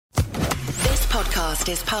podcast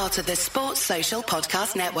is part of the Sports Social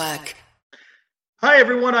Podcast Network. Hi,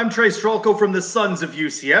 everyone. I'm Trey Strolko from the Sons of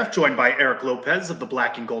UCF, joined by Eric Lopez of the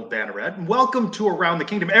Black and Gold Banneret. And welcome to Around the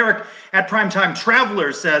Kingdom. Eric at Primetime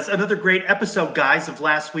Traveler says, another great episode, guys, of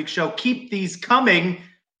last week's show. Keep these coming.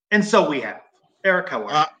 And so we have. Eric, how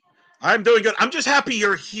are you? I'm doing good. I'm just happy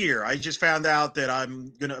you're here. I just found out that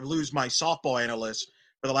I'm going to lose my softball analyst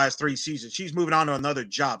for the last 3 seasons. She's moving on to another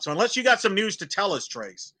job. So unless you got some news to tell us,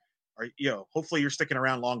 Trace, hopefully you're sticking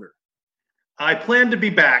around longer. I plan to be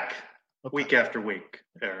back week after week,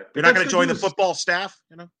 Eric. You're not going to join the football staff,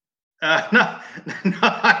 No,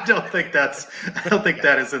 I don't think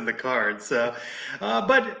that is in the cards.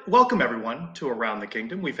 But welcome everyone to Around the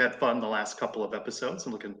Kingdom. We've had fun the last couple of episodes.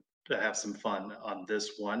 I'm looking to have some fun on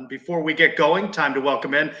this one. Before we get going, time to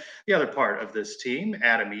welcome in the other part of this team,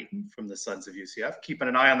 Adam Eaton from the Sons of UCF, keeping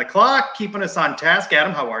an eye on the clock, keeping us on task.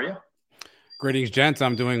 Adam, how are you? Greetings, gents.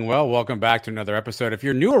 I'm doing well. Welcome back to another episode. If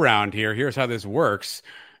you're new around here, here's how this works.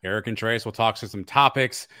 Eric and Trace will talk to some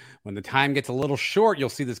topics. When the time gets a little short, you'll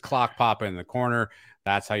see this clock pop in the corner.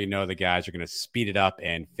 That's how you know the guys are going to speed it up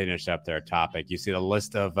and finish up their topic. You see the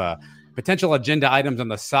list of potential agenda items on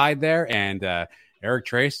the side there. And Eric,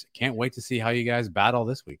 Trace, can't wait to see how you guys battle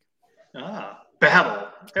this week. Battle.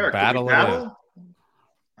 Eric, battle.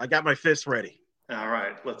 I got my fist ready. All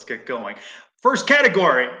right, let's get going. First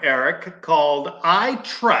category, Eric, called I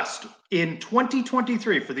Trust in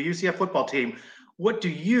 2023 for the UCF football team. What do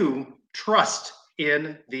you trust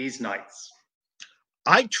in these Knights?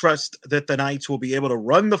 I trust that the Knights will be able to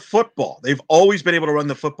run the football. They've always been able to run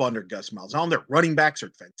the football under Gus Malzahn. Their running backs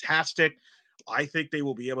are fantastic. I think they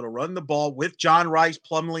will be able to run the ball with John Rice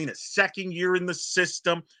Plumlee in his second year in the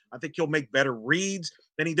system. I think he'll make better reads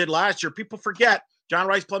than he did last year. People forget John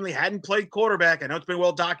Rice Plumlee hadn't played quarterback. I know it's been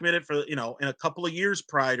well documented for, in a couple of years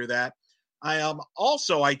prior to that.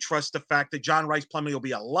 I trust the fact that John Rice Plumlee will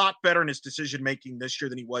be a lot better in his decision-making this year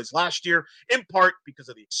than he was last year, in part because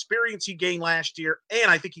of the experience he gained last year. And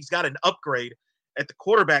I think he's got an upgrade at the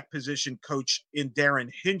quarterback position coach in Darren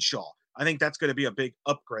Hinshaw. I think that's going to be a big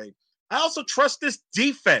upgrade. I also trust this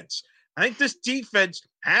defense. I think this defense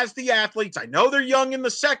has the athletes. I know they're young in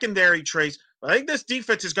the secondary, Trace, but I think this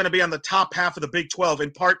defense is going to be on the top half of the Big 12,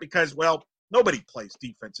 in part because, nobody plays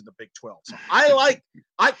defense in the Big 12. So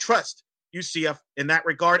I trust UCF in that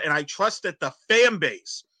regard, and I trust that the fan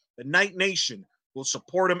base, the Knight Nation, will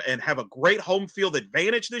support them and have a great home field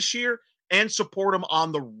advantage this year and support them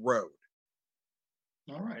on the road.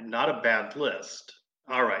 All right, not a bad list.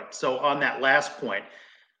 All right, so on that last point,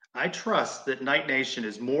 I trust that Knight Nation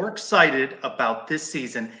is more excited about this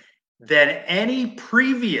season than any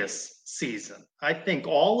previous season. I think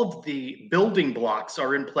all of the building blocks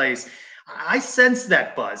are in place. I sense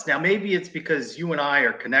that buzz. Now, maybe it's because you and I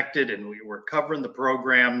are connected and we're covering the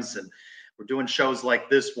programs and we're doing shows like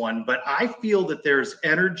this one, but I feel that there's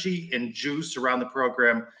energy and juice around the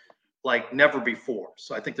program like never before.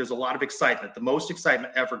 So I think there's a lot of excitement, the most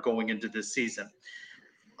excitement ever going into this season.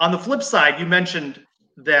 On the flip side, you mentioned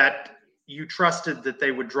that you trusted that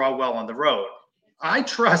they would draw well on the road. I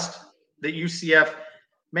trust that UCF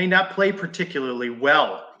may not play particularly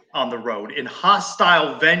well on the road in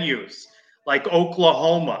hostile venues like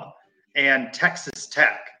Oklahoma and Texas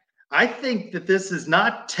Tech. I think that this is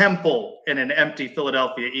not Temple in an empty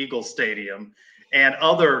Philadelphia Eagles stadium and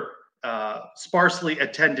other sparsely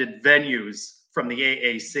attended venues from the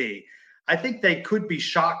AAC. I think they could be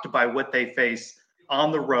shocked by what they face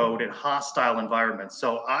on the road in hostile environments.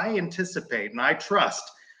 So I anticipate and I trust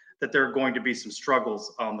that there are going to be some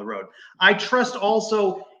struggles on the road. I trust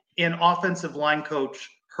also in offensive line coach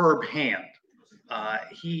Herb Hand.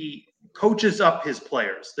 He coaches up his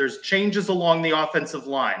players. There's changes along the offensive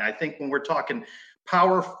line. I think when we're talking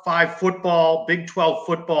Power 5 football, Big 12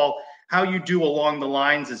 football, how you do along the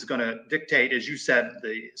lines is going to dictate, as you said,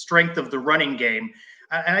 the strength of the running game.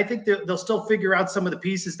 And I think they'll still figure out some of the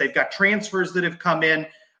pieces. They've got transfers that have come in,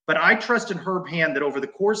 but I trust in Herb Hand that over the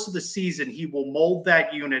course of the season, he will mold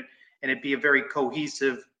that unit and it be a very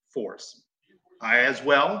cohesive force. I as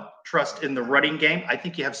well trust in the running game. I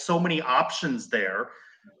think you have so many options there,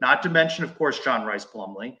 not to mention, of course, John Rice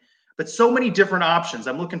Plumlee, but so many different options.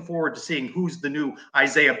 I'm looking forward to seeing who's the new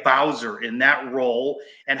Isaiah Bowser in that role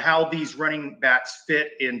and how these running backs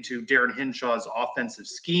fit into Darren Hinshaw's offensive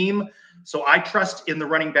scheme. So I trust in the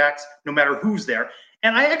running backs no matter who's there.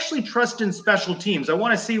 And I actually trust in special teams. I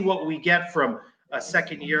want to see what we get from a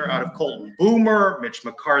second year out of Colton Boomer, Mitch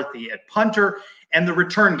McCarthy at punter, and the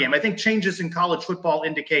return game. I think changes in college football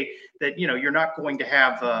indicate that, you're not going to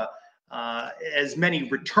have as many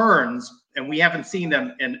returns, and we haven't seen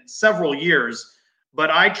them in several years. But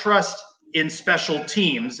I trust in special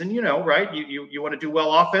teams. And, right, you want to do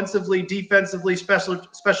well offensively, defensively,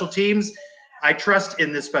 special teams. I trust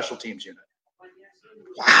in this special teams unit.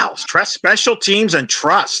 Wow, trust special teams and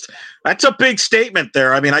trust. That's a big statement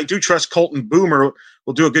there. I mean, I do trust Colton Boomer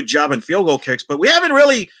will do a good job in field goal kicks, but we haven't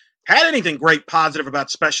really had anything great positive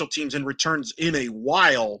about special teams and returns in a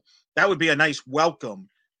while. That would be a nice welcome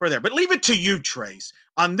for there. But leave it to you, Trace,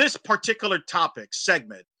 on this particular topic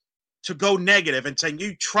segment to go negative and saying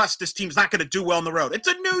you trust this team's not going to do well on the road. It's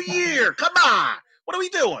a new year. Come on. What are we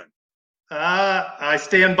doing? I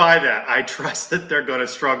stand by that. I trust that they're going to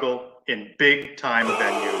struggle in big time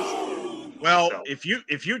venues. Well, so.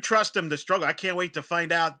 if you trust them to struggle, I can't wait to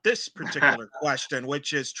find out this particular question,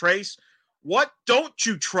 which is, Trace, what don't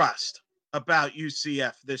you trust about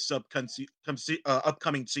UCF this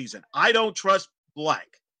upcoming season? I don't trust blank.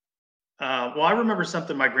 Well, I remember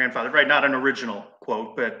something my grandfather, right, not an original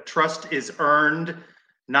quote, but trust is earned,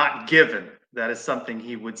 not given. That is something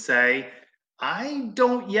he would say. I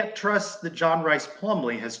don't yet trust that John Rice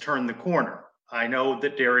Plumlee has turned the corner. I know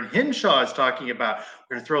that Darren Hinshaw is talking about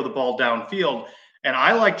we're going to throw the ball downfield, and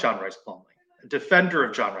I like John Rice Plumlee, a defender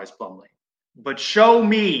of John Rice Plumlee. But show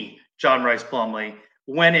me John Rice Plumlee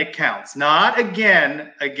when it counts, not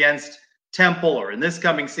again against Temple or in this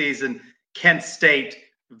coming season, Kent State,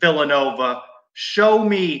 Villanova. Show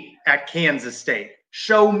me at Kansas State.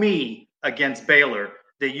 Show me against Baylor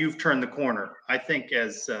that you've turned the corner. I think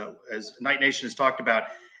as Night Nation has talked about,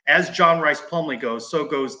 as John Rice Plumlee goes, so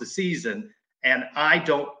goes the season. And I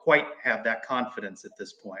don't quite have that confidence at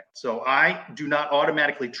this point. So I do not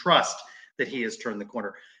automatically trust that he has turned the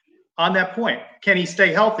corner. On that point, can he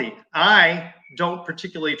stay healthy? I don't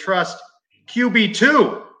particularly trust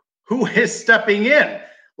QB2, who is stepping in.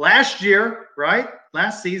 Last year, right?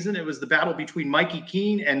 Last season, it was the battle between Mikey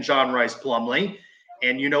Keene and John Rice Plumlee.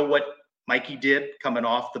 And you know what Mikey did coming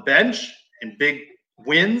off the bench and big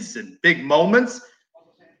wins and big moments?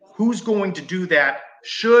 Who's going to do that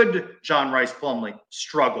should John Rice Plumlee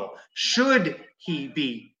struggle? Should he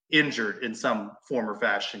be injured in some form or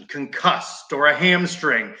fashion, concussed or a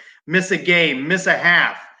hamstring, miss a game, miss a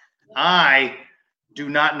half? I do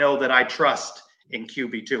not know that I trust in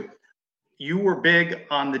QB2. You were big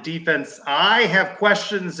on the defense. I have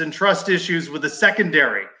questions and trust issues with the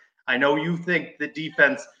secondary. I know you think the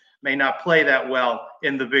defense may not play that well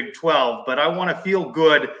in the Big 12, but I want to feel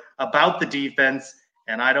good about the defense,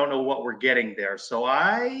 and I don't know what we're getting there. So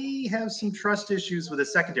I have some trust issues with the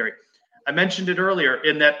secondary. I mentioned it earlier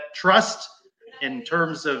in that trust in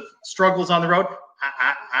terms of struggles on the road.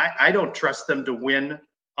 I don't trust them to win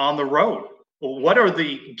on the road. Well, what are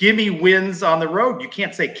the gimme wins on the road? You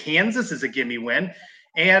can't say Kansas is a gimme win.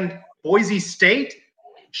 And Boise State,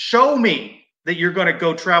 show me that you're going to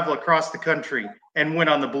go travel across the country and win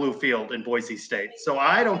on the blue field in Boise State. So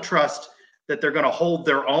I don't trust that they're going to hold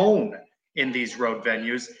their own in these road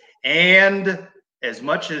venues. And as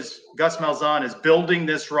much as Gus Malzahn is building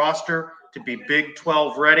this roster to be Big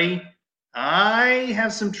 12 ready, I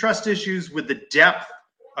have some trust issues with the depth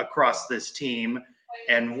across this team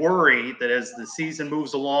and worry that as the season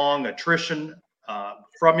moves along, attrition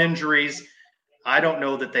from injuries, I don't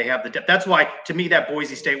know that they have the depth. That's why, to me, that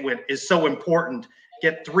Boise State win is so important.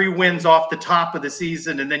 Get 3 wins off the top of the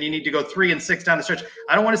season, and then you need to go 3-6 down the stretch.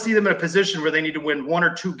 I don't want to see them in a position where they need to win 1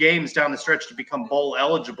 or 2 games down the stretch to become bowl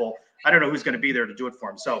eligible. I don't know who's going to be there to do it for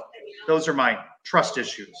them. So those are my trust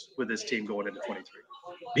issues with this team going into 23.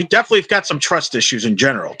 You definitely have got some trust issues in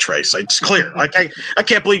general, Trace. It's clear. I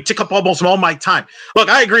can't believe it took up almost all my time. Look,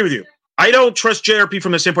 I agree with you. I don't trust JRP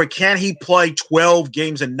from the standpoint, can he play 12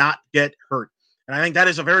 games and not get hurt? And I think that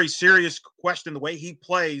is a very serious question. The way he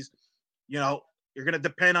plays, you're going to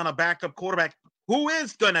depend on a backup quarterback. Who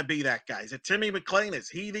is going to be that guy? Is it Timmy McClain? Is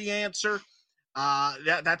he the answer?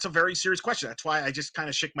 That's a very serious question. That's why I just kind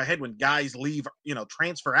of shake my head when guys leave,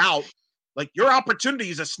 transfer out. Like, your opportunity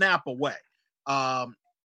is a snap away.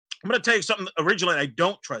 I'm going to tell you something originally I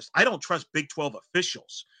don't trust. I don't trust Big 12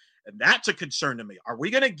 officials. And that's a concern to me. Are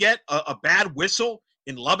we going to get a bad whistle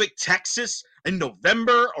in Lubbock, Texas in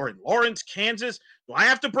November, or in Lawrence, Kansas? Do I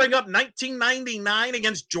have to bring up 1999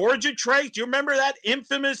 against Georgia, Trey? Do you remember that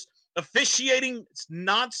infamous officiating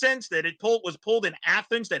nonsense that was pulled in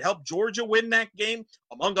Athens that helped Georgia win that game,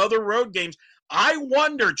 among other road games? I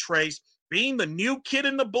wonder, Trace, being the new kid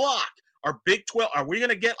in the block, are we going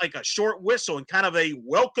to get like a short whistle and kind of a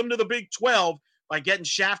welcome to the Big 12 by getting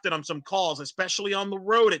shafted on some calls, especially on the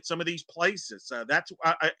road at some of these places? That's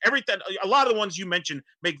everything. A lot of the ones you mentioned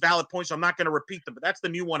make valid points, so I'm not going to repeat them, but that's the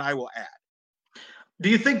new one I will add. Do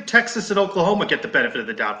you think Texas and Oklahoma get the benefit of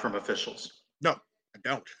the doubt from officials? No, I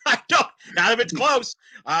don't. Not if it's close.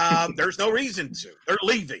 There's no reason to. They're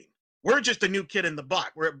leaving. We're just a new kid in the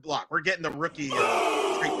block. We're getting the rookie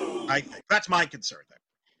treatment, I think. That's my concern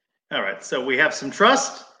there. All right. So we have some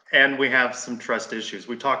trust and we have some trust issues.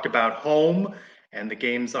 We talked about home and the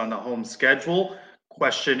games on the home schedule.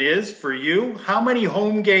 Question is for you, how many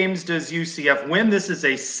home games does UCF win? This is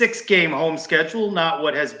a 6-game home schedule, not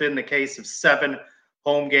what has been the case of 7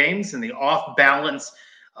 home games, and the off-balance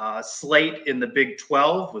slate in the Big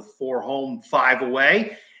 12 with 4 home, 5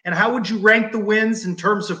 away. And how would you rank the wins in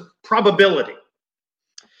terms of probability?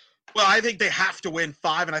 Well, I think they have to win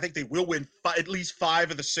 5, and I think they will win at least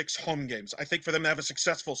 5 of the 6 home games. I think for them to have a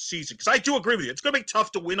successful season, because I do agree with you, it's going to be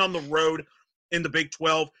tough to win on the road in the Big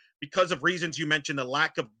 12 because of reasons you mentioned, the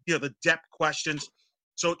lack of the depth questions.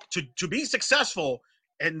 So to be successful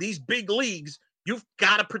in these big leagues, you've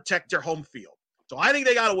got to protect your home field. So I think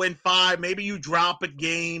they got to win 5. Maybe you drop a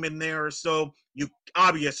game in there or so. You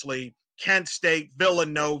obviously Kent State,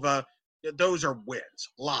 Villanova, those are wins,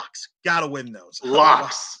 locks. Got to win those.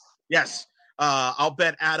 Locks. Yes. I'll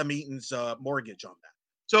bet Adam Eaton's mortgage on that.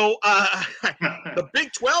 So the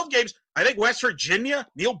Big 12 games, I think West Virginia,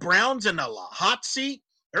 Neil Brown's in the hot seat.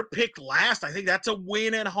 They're picked last. I think that's a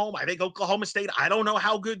win at home. I think Oklahoma State, I don't know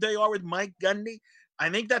how good they are with Mike Gundy. I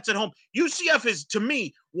think that's at home. UCF is, to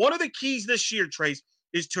me, one of the keys this year, Trace,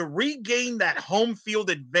 is to regain that home field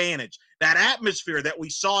advantage, that atmosphere that we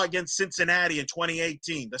saw against Cincinnati in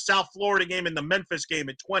 2018, the South Florida game and the Memphis game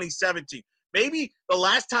in 2017. Maybe the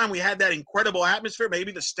last time we had that incredible atmosphere,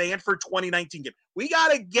 maybe the Stanford 2019 game. We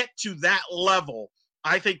got to get to that level,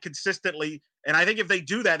 I think, consistently. And I think if they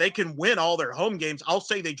do that, they can win all their home games. I'll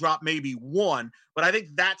say they drop maybe 1, but I think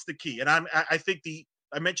that's the key. And I think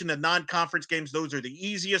I mentioned the non-conference games. Those are the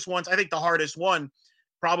easiest ones. I think the hardest one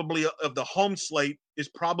probably of the home slate is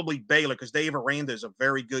probably Baylor, because Dave Aranda is a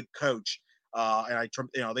very good coach. And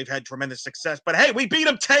they've had tremendous success. But hey, we beat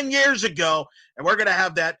them 10 years ago, and we're going to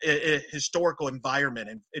have that historical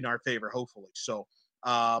environment in our favor, hopefully. So,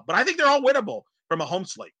 but I think they're all winnable from a home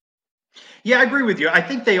slate. Yeah, I agree with you. I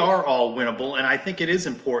think they are all winnable, and I think it is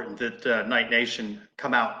important that Night Nation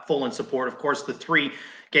come out full in support. Of course, the 3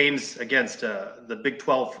 games against the Big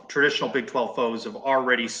 12, traditional Big 12 foes have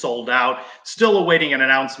already sold out. Still awaiting an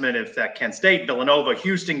announcement if that Kent State, Villanova,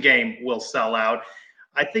 Houston game will sell out.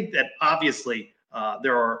 I think that obviously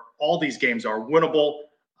all these games are winnable.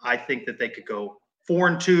 I think that they could go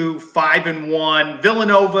 4-2, 5-1.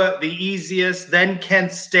 Villanova, the easiest, then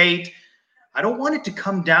Kent State. I don't want it to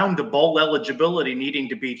come down to bowl eligibility needing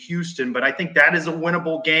to beat Houston, but I think that is a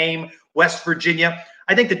winnable game. West Virginia.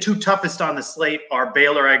 I think the 2 toughest on the slate are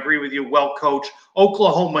Baylor. I agree with you. Well coached.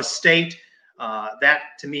 Oklahoma State. That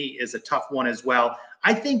to me is a tough one as well.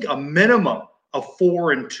 I think a minimum of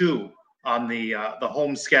 4-2 on the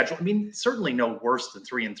home schedule. I mean, certainly no worse than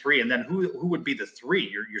 3-3. And then who would be the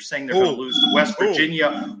 3? You're saying they're going to lose to West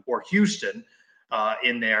Virginia or Houston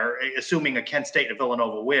in there, assuming a Kent State and a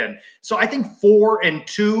Villanova win. So I think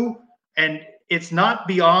 4-2, and it's not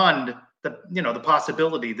beyond the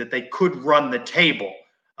possibility that they could run the table,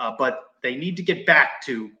 but they need to get back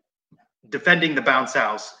to defending the bounce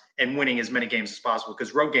house and winning as many games as possible,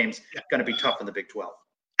 because road games are going to be tough in the Big 12.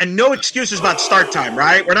 And no excuses about start time,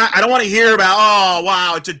 right? I don't want to hear about, oh,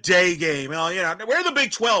 wow, it's a day game. We're the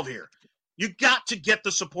Big 12 here. You got to get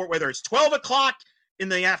the support, whether it's 12 o'clock in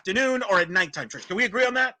the afternoon or at nighttime. Trish, can we agree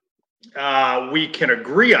on that? We can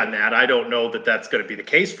agree on that. I don't know that that's going to be the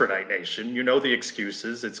case for Night Nation. You know the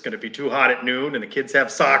excuses. It's going to be too hot at noon, and the kids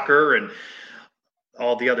have soccer and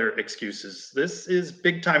all the other excuses. This is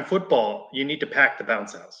big-time football. You need to pack the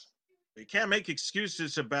bounce house. You can't make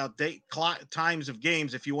excuses about times of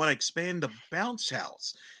games if you want to expand the bounce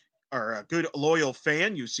house. Our good loyal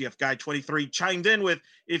fan, UCF Guy 23, chimed in with,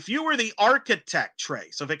 if you were the architect,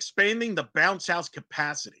 Trace, of expanding the bounce house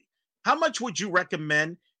capacity, how much would you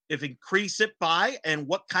recommend if increase it by, and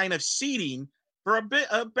what kind of seating for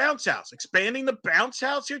a bounce house? Expanding the bounce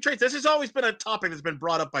house here, Trace? This has always been a topic that's been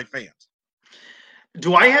brought up by fans.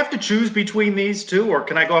 Do I have to choose between these two, or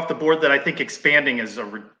can I go off the board that I think expanding is a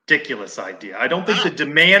ridiculous idea? I don't think the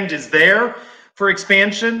demand is there for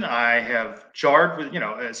expansion. I have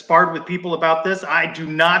sparred with people about this. I do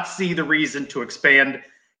not see the reason to expand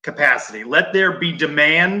capacity. Let there be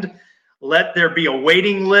demand. Let there be a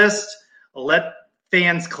waiting list. Let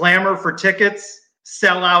fans clamor for tickets,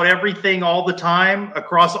 sell out everything all the time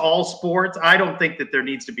across all sports. I don't think that there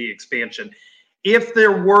needs to be expansion. If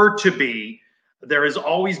there were to be, there has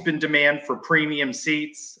always been demand for premium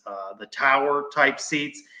seats, the tower type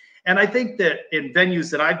seats. And I think that in venues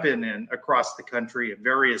that I've been in across the country at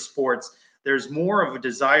various sports, there's more of a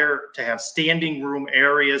desire to have standing room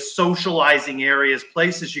areas, socializing areas,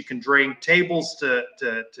 places you can drink, tables to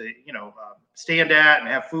stand at and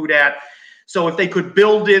have food at. So if they could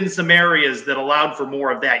build in some areas that allowed for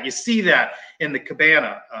more of that, you see that in the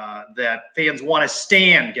Cabana, that fans want to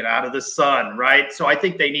stand, get out of the sun, right? So I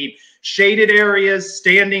think they need shaded areas,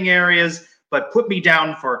 standing areas, but put me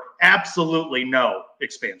down for absolutely no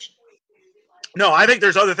expansion. No, I think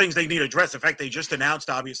there's other things they need to address. In fact, they just announced,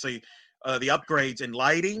 obviously, the upgrades in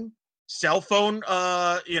lighting, cell phone,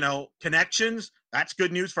 connections. That's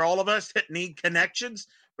good news for all of us that need connections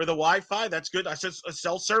for the Wi-Fi. That's good. I said a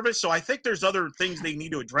cell service. So I think there's other things they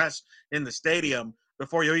need to address in the stadium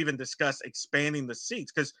before you even discuss expanding the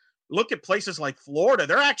seats. Because look at places like Florida.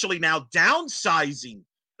 They're actually now downsizing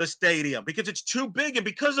the stadium because it's too big. And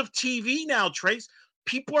because of TV now, Trace,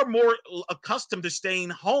 people are more accustomed to staying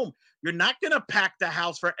home. You're not going to pack the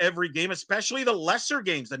house for every game, especially the lesser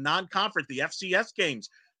games, the non-conference, the FCS games.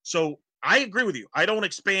 So I agree with you. I don't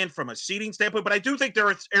expand from a seating standpoint, but I do think there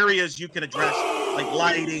are areas you can address, like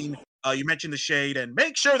lighting. You mentioned the shade, and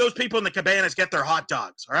make sure those people in the cabanas get their hot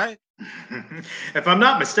dogs, all right? If I'm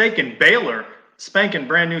not mistaken, Baylor, spanking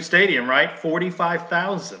brand new stadium, right?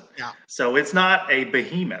 45,000. Yeah. So it's not a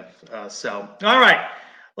behemoth. All right.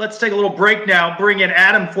 Let's take a little break now. Bring in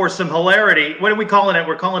Adam for some hilarity. What are we calling it?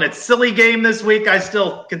 We're calling it silly game this week. I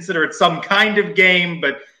still consider it some kind of game,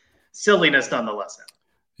 but silliness nonetheless.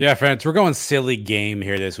 Yeah, friends, we're going silly game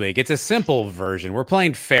here this week. It's a simple version. We're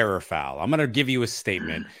playing fair or foul. I'm going to give you a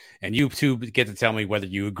statement, and you two get to tell me whether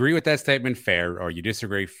you agree with that statement, fair, or you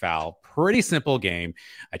disagree, foul. Pretty simple game.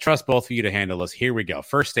 I trust both of you to handle this. Here we go.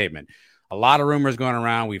 First statement. A lot of rumors going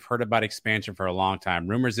around. We've heard about expansion for a long time.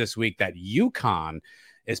 Rumors this week that UConn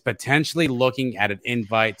is potentially looking at an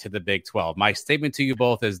invite to the Big 12. My statement to you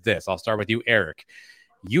both is this. I'll start with you, Eric.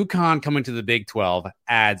 UConn coming to the Big 12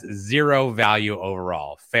 adds zero value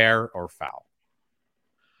overall. Fair or foul?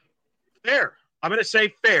 Fair. I'm going to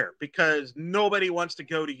say fair because nobody wants to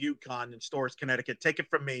go to UConn in Storrs, Connecticut. Take it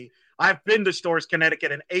from me. I've been to Storrs,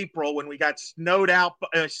 Connecticut in April when we got snowed out,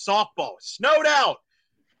 softball. Snowed out.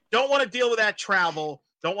 Don't want to deal with that travel.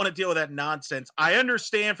 Don't want to deal with that nonsense. I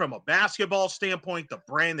understand from a basketball standpoint, the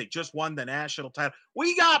brand, they just won the national title.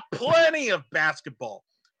 We got plenty of basketball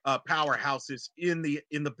powerhouses in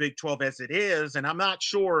the Big 12 as it is, and I'm not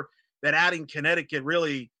sure that adding Connecticut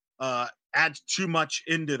really adds too much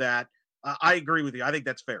into that. I agree with you. I think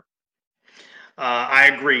that's fair. I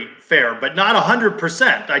agree, fair, but not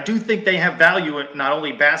 100%. I do think they have value in not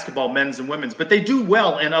only basketball, men's and women's, but they do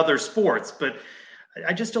well in other sports. But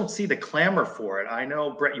I just don't see the clamor for it. I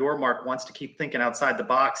know Brett Yormark wants to keep thinking outside the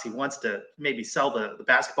box. He wants to maybe sell the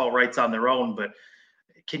basketball rights on their own, but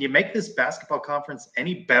can you make this basketball conference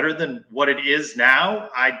any better than what it is now?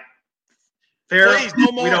 Fair. Please,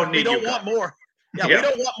 no more. We don't want more. Yeah, we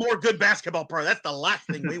don't want more good basketball players. That's the last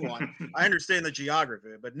thing we want. I understand the geography,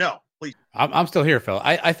 but no, please. I'm still here, Phil.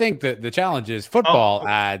 I think that the challenge is football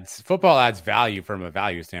adds value from a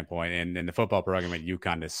value standpoint, and the football program at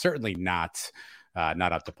UConn is certainly not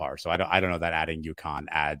up to par. So I don't know that adding UConn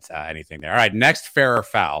adds anything there. All right, next fair or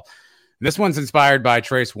foul. This one's inspired by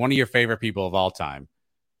Trace, one of your favorite people of all time,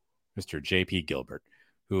 Mr. JP Gilbert,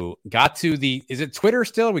 who got to is it Twitter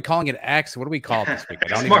still? Are we calling it X? What do we call it this week? I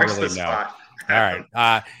don't even really know. All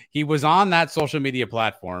right. He was on that social media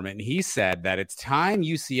platform, and he said that it's time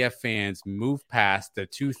UCF fans move past the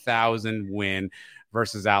 2000 win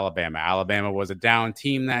versus Alabama. Alabama was a down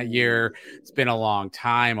team that year. It's been a long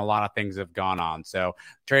time. A lot of things have gone on. So,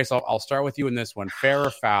 Trace, I'll start with you in this one. Fair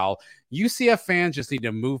or foul? UCF fans just need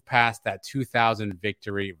to move past that 2000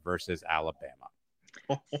 victory versus Alabama.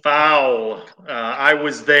 Foul. I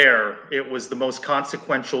was there. It was the most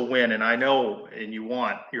consequential win, and I know, and you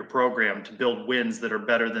want your program to build wins that are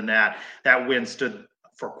better than that. That win stood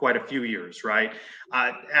for quite a few years, right?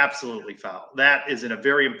 Absolutely foul. That is a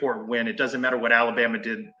very important win. It doesn't matter what Alabama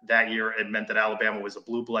did that year. It meant that Alabama was a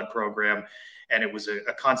blue blood program, and it was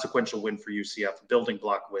a consequential win for UCF, a building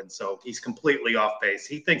block win. So he's completely off base.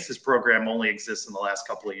 He thinks his program only exists in the last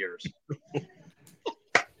couple of years.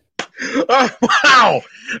 Oh, wow.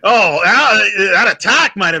 That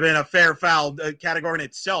attack might have been a fair foul category in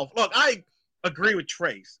itself. Look, I agree with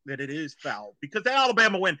Trace that it is foul because the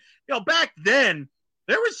Alabama win, back then,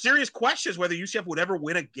 there were serious questions whether UCF would ever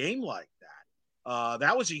win a game like that.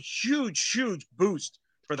 That was a huge, huge boost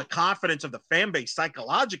for the confidence of the fan base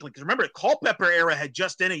psychologically. Because remember, the Culpepper era had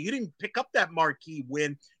just ended. You didn't pick up that marquee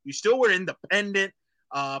win. You still were independent.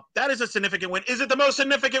 That is a significant win. Is it the most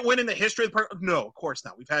significant win in the history of the program? No, of course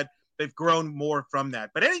not. They've grown more from that.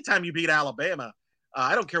 But anytime you beat Alabama,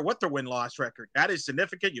 I don't care what their win-loss record. That is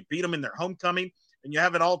significant. You beat them in their homecoming, and you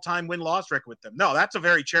have an all-time win-loss record with them. No, that's a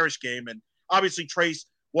very cherished game. And obviously, Trace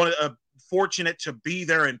was fortunate to be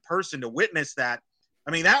there in person to witness that.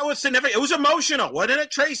 I mean, that was significant. It was emotional, wasn't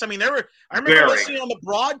it, Trace? I mean, I remember listening on the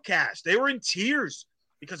broadcast. They were in tears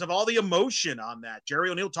because of all the emotion on that. Jerry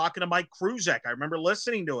O'Neal talking to Mike Kruzek. I remember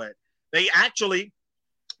listening to it.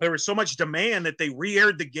 There was so much demand that they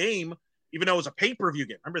re-aired the game, even though it was a pay-per-view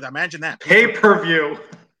game. Remember that? Imagine that. Pay-per-view.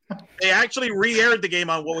 They actually re-aired the game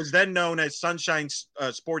on what was then known as Sunshine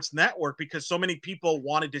Sports Network because so many people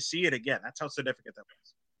wanted to see it again. That's how significant that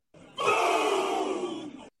was.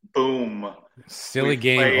 Boom. Silly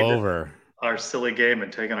game over. Our silly game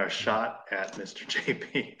and taking our shot at Mr.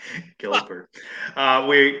 JP Gilbert.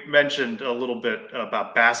 We mentioned a little bit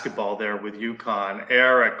about basketball there with UConn.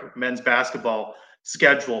 Eric, men's basketball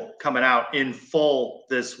schedule coming out in full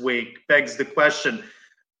this week begs the question,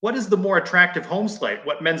 what is the more attractive home slate?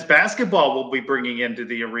 What men's basketball will be bringing into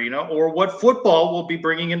the arena or what football will be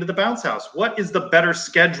bringing into the bounce house? What is the better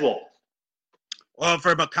schedule? Well,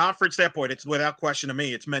 from a conference standpoint, it's without question to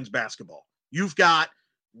me, it's men's basketball. You've got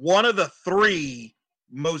one of the three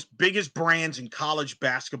most biggest brands in college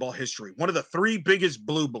basketball history. One of the three biggest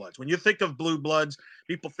blue bloods. When you think of blue bloods,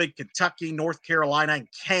 people think Kentucky, North Carolina, and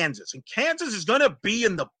Kansas. And Kansas is going to be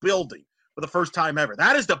in the building for the first time ever.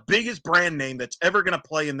 That is the biggest brand name that's ever going to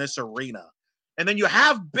play in this arena. And then you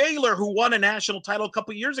have Baylor, who won a national title a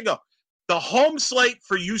couple years ago. The home slate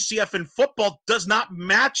for UCF in football does not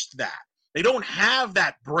match that. They don't have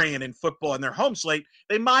that brand in football in their home slate.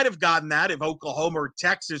 They might have gotten that if Oklahoma or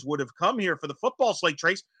Texas would have come here for the football slate,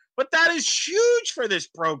 Trace. But that is huge for this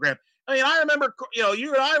program. I mean, I remember,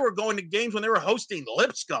 you and I were going to games when they were hosting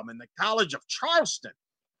Lipscomb in the College of Charleston.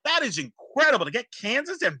 That is incredible. To get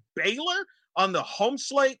Kansas and Baylor on the home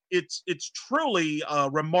slate, it's truly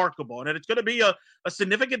remarkable. And it's going to be a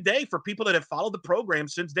significant day for people that have followed the program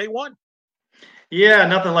since day one. Yeah,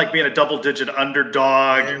 nothing like being a double-digit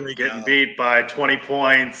underdog, getting beat by 20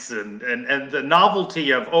 points, and the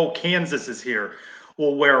novelty of, Kansas is here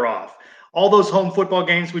will wear off. All those home football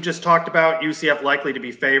games we just talked about, UCF likely to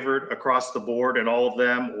be favored across the board in all of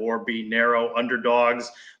them or be narrow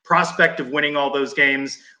underdogs. Prospect of winning all those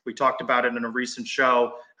games, we talked about it in a recent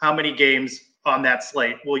show. How many games on that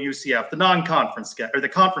slate will UCF, the non-conference schedule, or the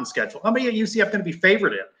conference schedule, how many are UCF going to be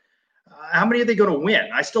favored in? How many are they going to win?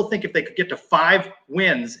 I still think if they could get to 5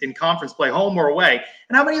 wins in conference play, home or away,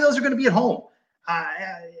 and how many of those are going to be at home?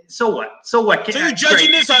 So what? So you're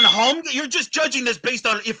judging this on home? You're just judging this based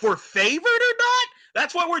on if we're favored or not?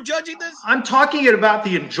 That's why we're judging this? I'm talking about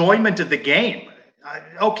the enjoyment of the game.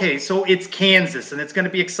 Okay, so it's Kansas, and it's going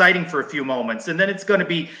to be exciting for a few moments, and then it's going to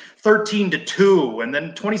be 13-2, and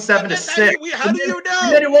then 27-6. How do you know?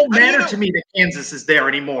 And then it won't matter to me that Kansas is there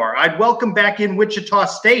anymore. I'd welcome back in Wichita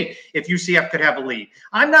State if UCF could have a lead.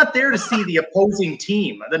 I'm not there to see the opposing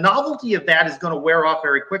team. The novelty of that is going to wear off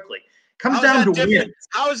very quickly. Comes down to wins.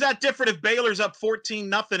 How is that different if Baylor's up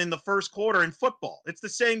 14-0 in the first quarter in football? It's the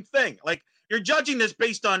same thing. Like, you're judging this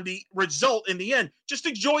based on the result in the end. Just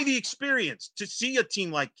enjoy the experience to see a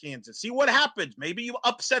team like Kansas. See what happens. Maybe you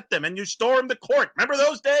upset them and you storm the court. Remember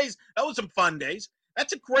those days? That was some fun days.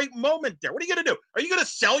 That's a great moment there. What are you going to do? Are you going to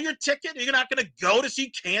sell your ticket? Are you not going to go to see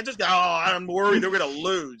Kansas? Oh, I'm worried they're going to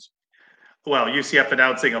lose. Well, UCF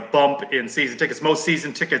announcing a bump in season tickets, most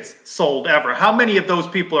season tickets sold ever. How many of those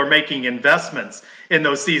people are making investments in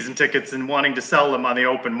those season tickets and wanting to sell them on the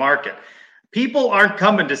open market? People aren't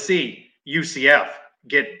coming to see UCF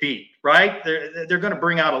get beat, right? They're going to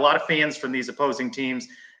bring out a lot of fans from these opposing teams,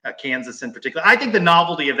 Kansas in particular. I think the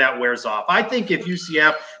novelty of that wears off. I think if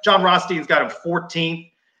UCF, John Rothstein's got him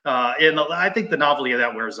 14th, I think the novelty of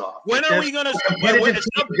that wears off. When are we going to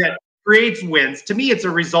that creates wins? To me, it's a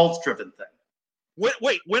results-driven thing.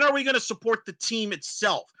 Wait, when are we going to support the team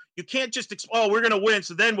itself? You can't just, we're going to win,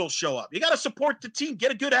 so then we'll show up. You got to support the team,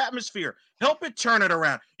 get a good atmosphere, help it turn it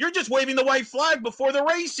around. You're just waving the white flag before the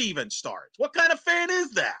race even starts. What kind of fan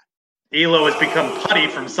is that? Elo has become Putty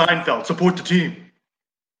from Seinfeld. Support the team.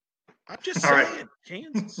 I'm just saying, right.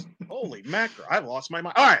 Kansas. Holy mackerel. I lost my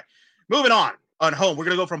mind. All right, moving on home. We're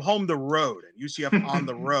going to go from home to road, and UCF on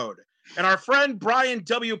the road. And our friend Brian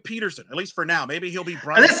W. Peterson, at least for now, maybe he'll be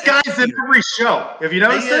Brian. And this guy's in every show. If you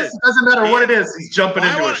notice this, it doesn't matter what it is. He's jumping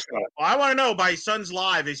into a show. I want to know by Sun's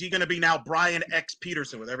Live, is he going to be now Brian X.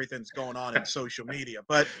 Peterson with everything that's going on in social media?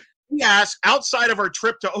 But he asked, outside of our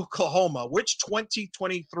trip to Oklahoma, which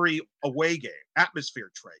 2023 away game,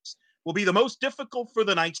 atmosphere trace, will be the most difficult for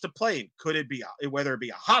the Knights to play? Could it be, whether it be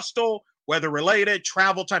a hostile, weather-related,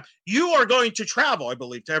 travel time? You are going to travel, I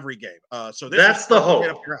believe, to every game. So that's the hope.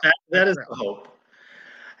 That is the hope.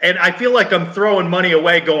 And I feel like I'm throwing money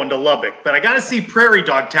away going to Lubbock, but I got to see Prairie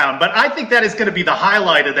Dog Town. But I think that is going to be the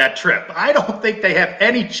highlight of that trip. I don't think they have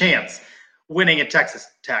any chance winning at Texas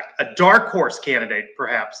Tech. A dark horse candidate,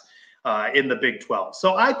 perhaps. in the Big 12.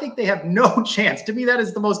 So I think they have no chance. To me, that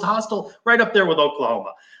is the most hostile, right up there with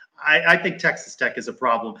Oklahoma. I think Texas Tech is a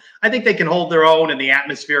problem. I think they can hold their own in the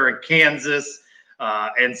atmosphere in Kansas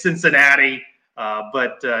and Cincinnati.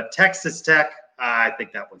 But Texas Tech, I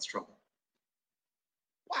think that one's trouble.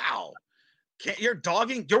 Wow. You're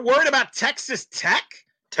worried about Texas Tech?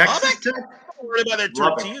 Texas Tech? I'm worried about their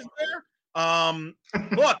tortillas there.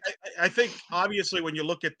 Look, I think obviously when you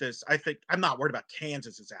look at this, I think I'm not worried about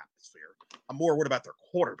Kansas's atmosphere. I'm more worried about their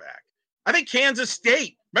quarterback. I think Kansas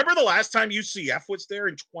State. Remember the last time UCF was there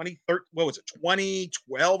in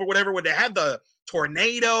 2012 or whatever, when they had the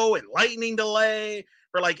tornado and lightning delay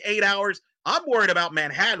for like 8 hours? I'm worried about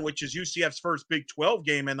Manhattan, which is UCF's first Big 12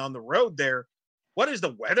 game, and on the road there. What is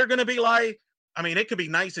the weather going to be like? I mean, it could be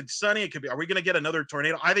nice and sunny. It could be. Are we going to get another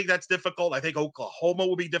tornado? I think that's difficult. I think Oklahoma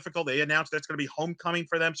will be difficult. They announced that's going to be homecoming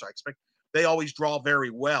for them, so I expect they always draw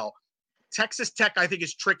very well. Texas Tech, I think,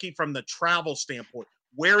 is tricky from the travel standpoint.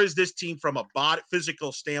 Where is this team from a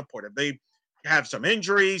physical standpoint? If they have some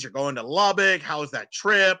injuries, you're going to Lubbock. How is that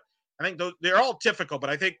trip? I think they're all difficult, but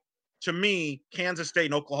I think, to me, Kansas State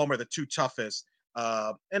and Oklahoma are the two toughest.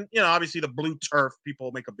 And, obviously the blue turf,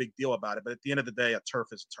 people make a big deal about it, but at the end of the day, a turf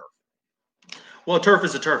is a turf. Well, a turf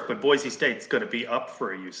is a turf, but Boise State's going to be up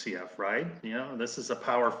for a UCF, right? This is a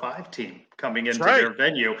Power 5 team coming into their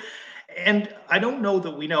venue. And I don't know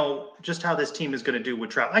that we know just how this team is going to do with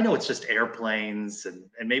travel. I know it's just airplanes, and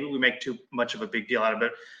maybe we make too much of a big deal out of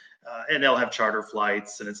it. And they'll have charter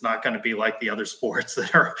flights, and it's not going to be like the other sports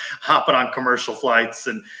that are hopping on commercial flights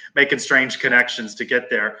and making strange connections to get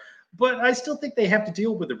there. But I still think they have to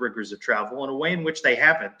deal with the rigors of travel in a way in which they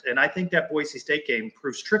haven't. And I think that Boise State game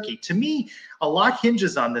proves tricky. To me, a lot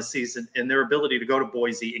hinges on this season and their ability to go to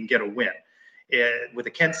Boise and get a win. With the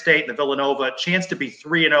Kent State and the Villanova, chance to be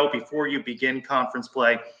 3-0 before you begin conference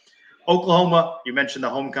play. Oklahoma, you mentioned the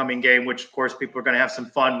homecoming game, which, of course, people are going to have some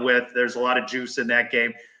fun with. There's a lot of juice in that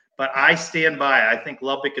game. But I stand by. I think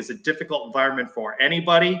Lubbock is a difficult environment for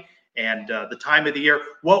anybody. And the time of the year,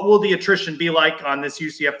 what will the attrition be like on this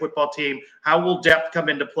UCF football team? How will depth come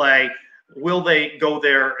into play? Will they go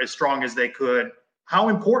there as strong as they could? How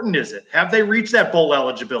important is it? Have they reached that bowl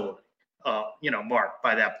eligibility, mark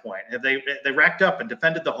by that point? Have they racked up and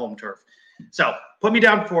defended the home turf? So put me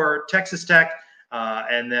down for Texas Tech,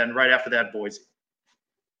 and then right after that, Boise.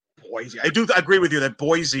 I do agree with you that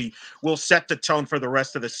Boise will set the tone for the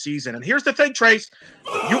rest of the season. And here's the thing, Trace.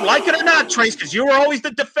 You like it or not, Trace, because you were always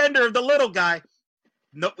the defender of the little guy.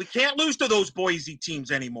 No, we can't lose to those Boise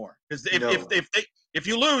teams anymore. Because if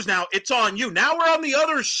you lose now, it's on you. Now we're on the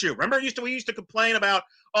other shoe. Remember, we used to complain about,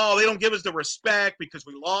 they don't give us the respect because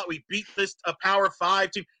we beat this Power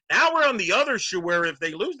 5 team. Now we're on the other shoe where if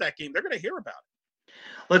they lose that game, they're going to hear about it.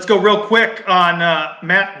 Let's go real quick on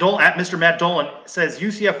Matt Dolan. At Mr. Matt Dolan says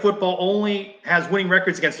UCF football only has winning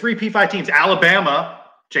records against 3 P5 teams: Alabama,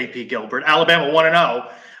 J.P. Gilbert, Alabama 1-0,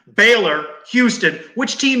 Baylor, Houston.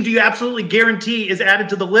 Which team do you absolutely guarantee is added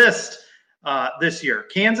to the list this year?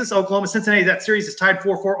 Kansas, Oklahoma, Cincinnati. That series is tied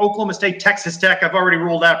 4-4. Oklahoma State, Texas Tech. I've already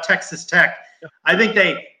ruled out Texas Tech. I think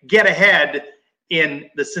they get ahead in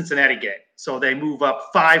the Cincinnati game. So they move up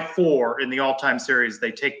 5-4 in the all-time series.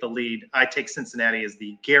 They take the lead. I take Cincinnati as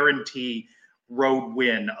the guarantee road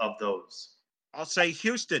win of those. I'll say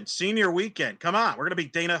Houston, senior weekend. Come on. We're going to be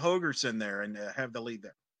Dana Hogerson there and have the lead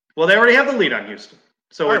there. Well, they already have the lead on Houston.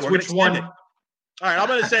 So it's which one? All right, I'm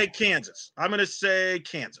going to say Kansas. We're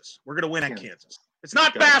going to win at Kansas. It's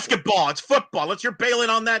not basketball. It's football. You're bailing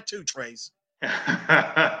on that too, Trace.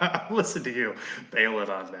 Listen to you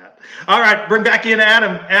bailing on that. All right, bring back in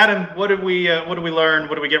Adam. Adam, what did we learn?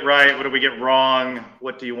 What did we get right? What did we get wrong?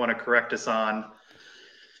 What do you want to correct us on?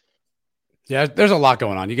 Yeah, there's a lot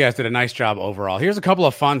going on. You guys did a nice job overall. Here's a couple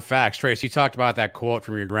of fun facts. Trace, you talked about that quote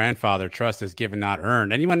from your grandfather, "Trust is given, not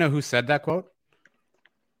earned." Anyone know who said that quote?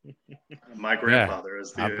 My grandfather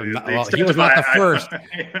is the he was not the first.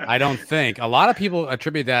 I don't think. A lot of people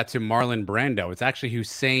attribute that to Marlon Brando. It's actually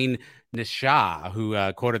Hussein Nisha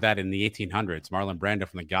who quoted that in the 1800s. Marlon Brando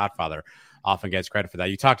from The Godfather often gets credit for that.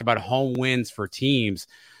 You talked about home wins for teams.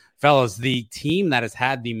 Fellas, the team that has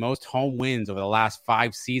had the most home wins over the last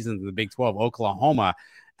 5 seasons in the Big 12, Oklahoma,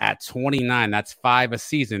 at 29. That's 5 a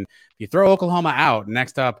season. If you throw Oklahoma out,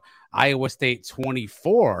 next up, Iowa State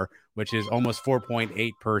 24, which is almost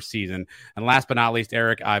 4.8 per season. And last but not least,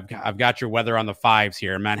 Eric, I've got your weather on the 5s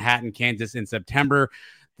here. Manhattan, Kansas in September.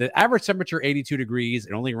 The average temperature, 82 degrees.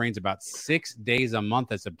 It only rains about 6 days a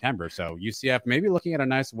month in September. So UCF maybe looking at a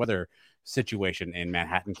nice weather situation in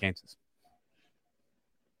Manhattan, Kansas.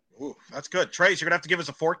 Ooh, that's good. Trace, you're going to have to give us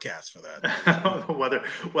a forecast for that.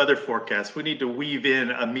 weather forecast. We need to weave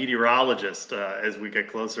in a meteorologist as we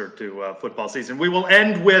get closer to football season. We will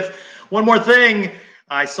end with one more thing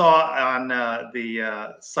I saw on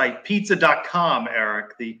the site pizza.com,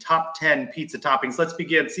 Eric, the top 10 pizza toppings. Let's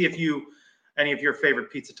begin. See if any of your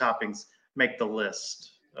favorite pizza toppings make the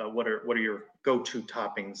list. What are your go-to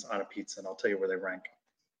toppings on a pizza? And I'll tell you where they rank.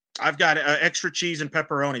 I've got extra cheese and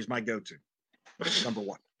pepperoni is my go-to. Number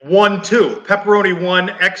 1. 1, 2. Pepperoni 1,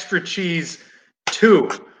 extra cheese 2.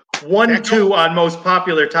 1, 2 on most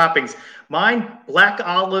popular toppings. Mine, black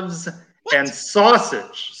olives and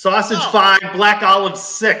sausage. Sausage 5, black olives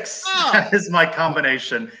 6. That is my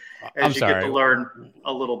combination. As you get to learn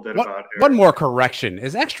a little bit about it. One more correction.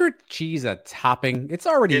 Is extra cheese a topping? It's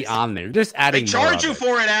already on there. You're just adding. They charge you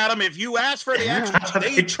for it, Adam. If you ask for the extra,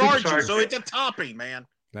 they charge you. So it's a topping, man.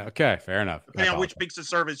 Okay, fair enough. Depending on which pizza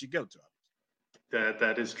service you go to.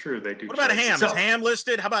 That is true. They do. What about ham? Is ham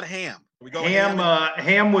listed? How about ham?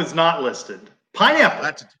 Ham was not listed. Pineapple.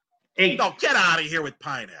 That's 8. No, get out of here with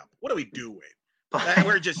pineapple. What are we doing?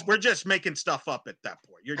 We're just making stuff up at that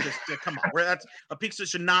point. You're just come on. A pizza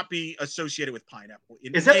should not be associated with pineapple.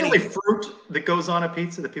 Is that really fruit that goes on a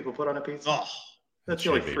pizza that people put on a pizza? Oh, that's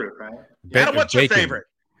really fruit, right? Adam, what's your favorite?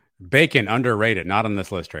 Bacon, underrated. Not on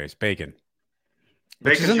this list, Trace. Bacon.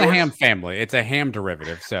 Which is in the ham family. It's a ham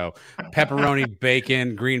derivative. So pepperoni,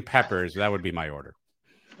 bacon, green peppers. That would be my order.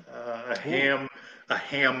 A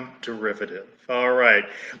ham derivative. All right.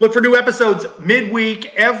 Look for new episodes midweek,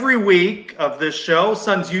 every week of this show.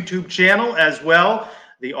 Sun's YouTube channel as well.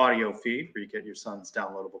 The audio feed where you get your Sun's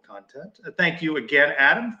downloadable content. Thank you again,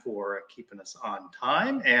 Adam, for keeping us on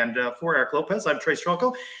time. And for Eric Lopez, I'm Trace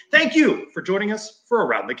Trelko. Thank you for joining us for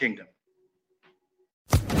Around the Kingdom.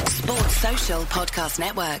 Sports Social Podcast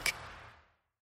Network.